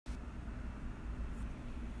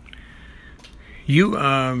You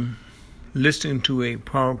listening to a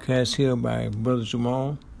podcast here by Brother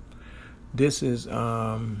Jamal. This is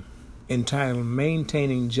entitled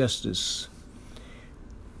Maintaining Justice.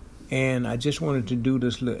 And I just wanted to do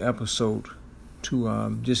this little episode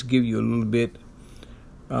to just give you a little bit.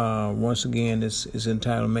 Once again, this is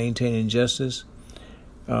entitled Maintaining Justice.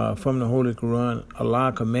 From the Holy Quran,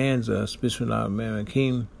 Allah commands us, Bismillah ar-Rahman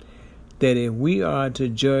ar-Rahim, that if we are to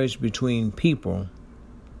judge between people,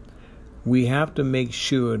 we have to make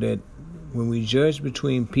sure that when we judge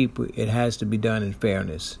between people, it has to be done in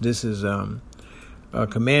fairness. This is a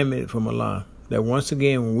commandment from Allah, that once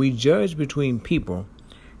again, when we judge between people,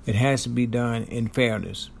 it has to be done in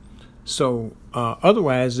fairness. So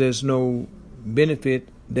otherwise, there's no benefit,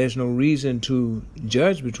 there's no reason to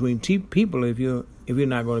judge between people if you're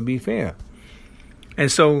not going to be fair.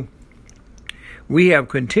 And so we have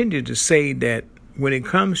continued to say that when it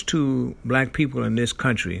comes to black people in this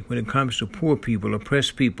country, when it comes to poor people,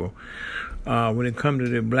 oppressed people, when it comes to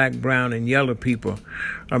the black, brown, and yellow people,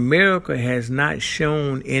 America has not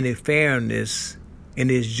shown any fairness in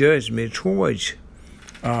its judgment towards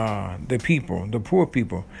the people, the poor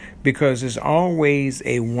people, because it's always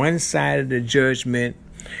a one-sided judgment.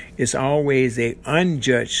 It's always a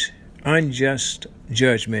unjust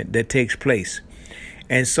judgment that takes place.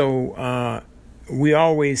 And so we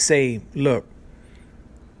always say, look,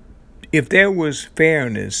 if there was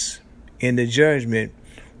fairness in the judgment,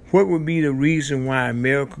 what would be the reason why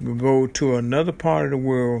America could go to another part of the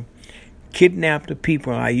world, kidnap the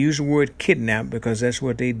people? I use the word kidnap because that's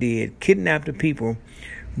what they did. Kidnap the people,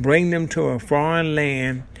 bring them to a foreign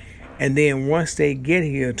land, and then once they get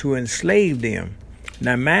here, to enslave them.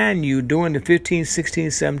 Now, mind you, during the 15th, 16th,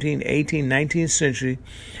 17th, 18th, 19th century,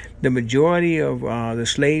 the majority of the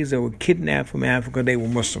slaves that were kidnapped from Africa, they were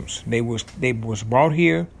Muslims. They was brought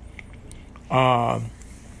here,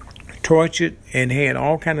 tortured, and had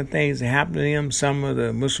all kind of things that happened to them. Some of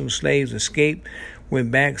the Muslim slaves escaped,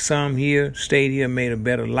 went back. Some here stayed here, made a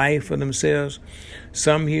better life for themselves.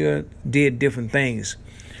 Some here did different things.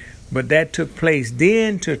 But that took place.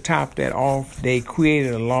 Then to top that off, they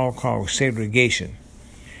created a law called segregation.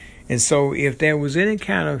 And so if there was any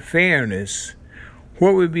kind of fairness,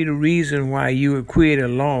 what would be the reason why you would create a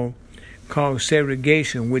law called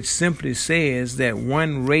segregation, which simply says that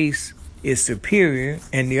one race is superior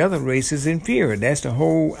and the other race is inferior? That's the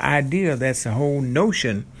whole idea. That's the whole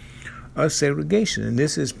notion of segregation. And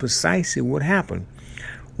this is precisely what happened.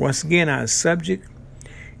 Once again, our subject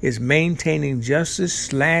is maintaining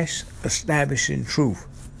justice / establishing truth.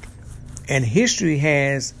 And history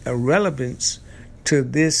has a relevance to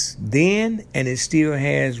this then, and it still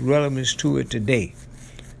has relevance to it today.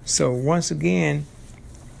 So once again,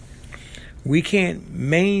 we can't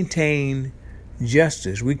maintain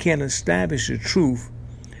justice. We can't establish the truth.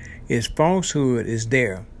 Its falsehood is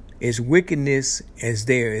there. Its wickedness is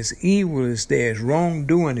there. Its evil is there. Its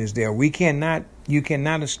wrongdoing is there. You cannot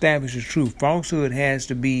establish the truth. Falsehood has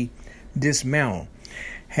to be dismantled,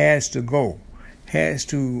 has to go,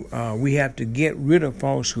 we have to get rid of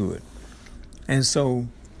falsehood. And so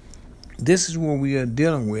this is what we are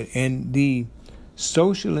dealing with. And the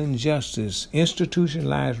social injustice,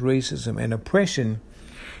 institutionalized racism, and oppression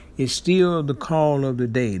is still the call of the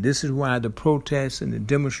day. This is why the protests and the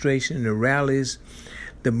demonstration and the rallies,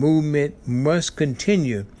 the movement must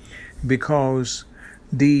continue, because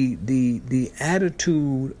the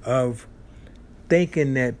attitude of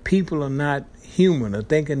thinking that people are not human or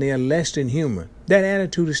thinking they are less than human, that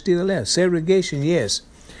attitude is still there. Segregation, yes.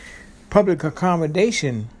 Public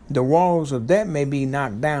accommodation, the walls of that may be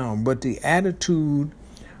knocked down, but the attitude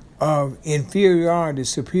of inferiority,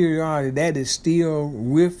 superiority, that is still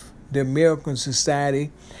with the American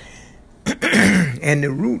society. And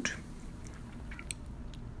the root,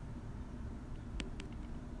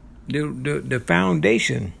 the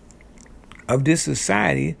foundation of this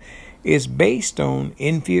society is based on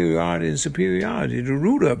inferiority and superiority. The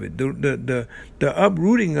root of it, the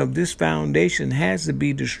uprooting of this foundation has to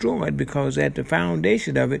be destroyed, because at the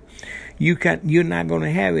foundation of it, you're not going to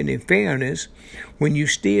have any fairness when you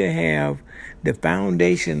still have the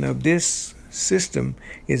foundation of this system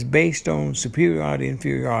is based on superiority and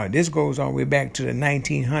inferiority. This goes all the way back to the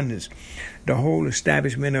 1900s. The whole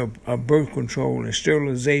establishment of birth control and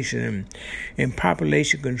sterilization and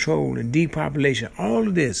population control and depopulation, all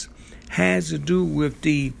of this has to do with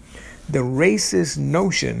the racist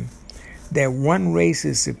notion that one race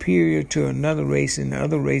is superior to another race and the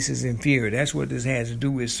other race is inferior. That's what this has to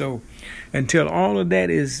do with. So until all of that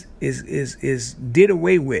is did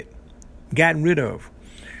away with, gotten rid of,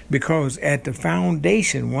 because at the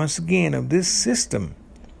foundation, once again, of this system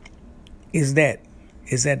is that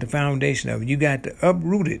is at the foundation of it. You got to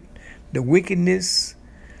uproot it. The wickedness,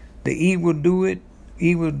 the evildoers,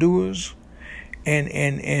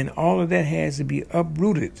 and all of that has to be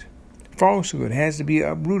uprooted. Falsehood has to be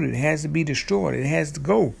uprooted. It has to be destroyed. It has to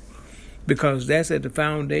go, because that's at the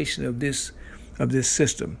foundation of this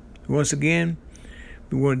system. Once again,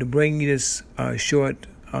 we wanted to bring you this short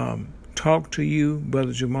talk to you,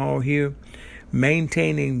 Brother Jamal here,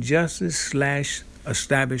 maintaining justice /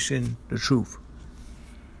 establishing the truth.